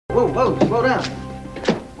Whoa, slow down.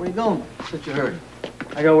 Where you going? Such a hurry.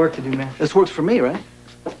 I got work to do, man. This works for me, right?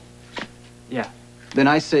 Yeah. Then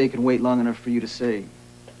I say it can wait long enough for you to say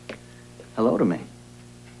hello to me.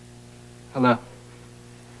 Hello.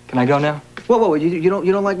 Can I go now? Whoa, you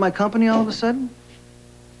don't like my company all of a sudden?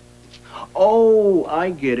 Oh, I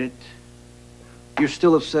get it. You're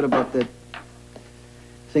still upset about that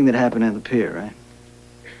thing that happened at the pier, right?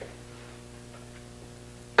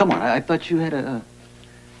 Come on, I thought you had a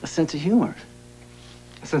sense of humor.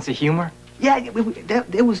 A sense of humor? Yeah,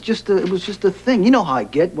 it was just a thing. You know how I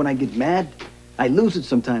get when I get mad. I lose it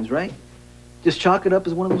sometimes, right? Just chalk it up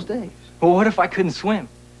as one of those days. Well, what if I couldn't swim?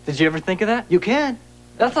 Did you ever think of that? You can.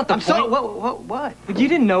 That's not the point. So, what? But you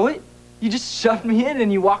didn't know it. You just shoved me in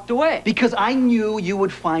and you walked away. Because I knew you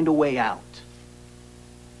would find a way out.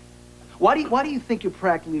 Why do you think you're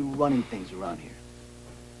practically running things around here?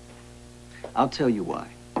 I'll tell you why.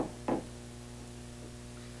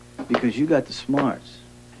 Because you got the smarts.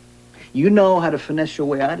 You know how to finesse your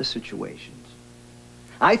way out of situations.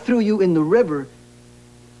 I threw you in the river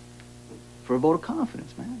for a vote of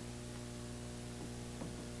confidence, man.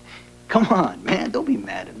 Come on, man. Don't be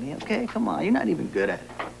mad at me, okay? Come on. You're not even good at it.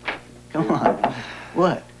 Come on.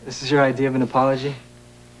 What? This is your idea of an apology?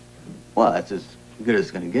 Well, that's as good as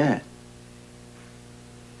it's gonna get.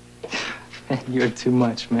 You're too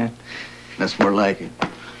much, man. That's more like it.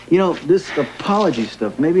 You know, this apology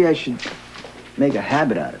stuff, maybe I should make a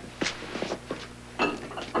habit out of it.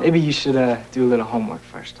 Maybe you should do a little homework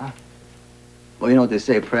first, huh? Well, you know what they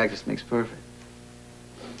say, practice makes perfect.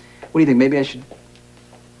 What do you think? Maybe I should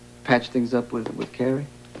patch things up with Cari?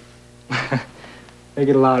 Make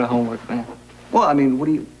it a lot of homework, man. Well, I mean, what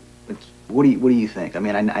do you think? I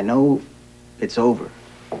mean, I know it's over,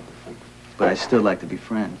 but I still like to be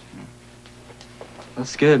friends.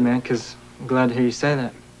 That's good, man, because I'm glad to hear you say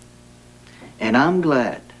that. And I'm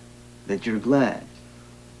glad that you're glad.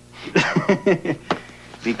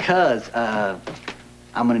 Because I'm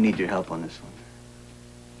gonna need your help on this one.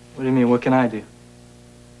 What do you mean? What can I do?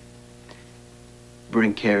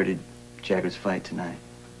 Bring Cari to Jagger's fight tonight.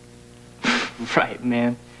 Right,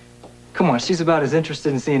 man. Come on, she's about as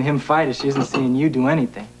interested in seeing him fight as she is in seeing you do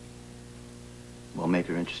anything. Well, make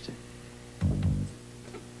her interested.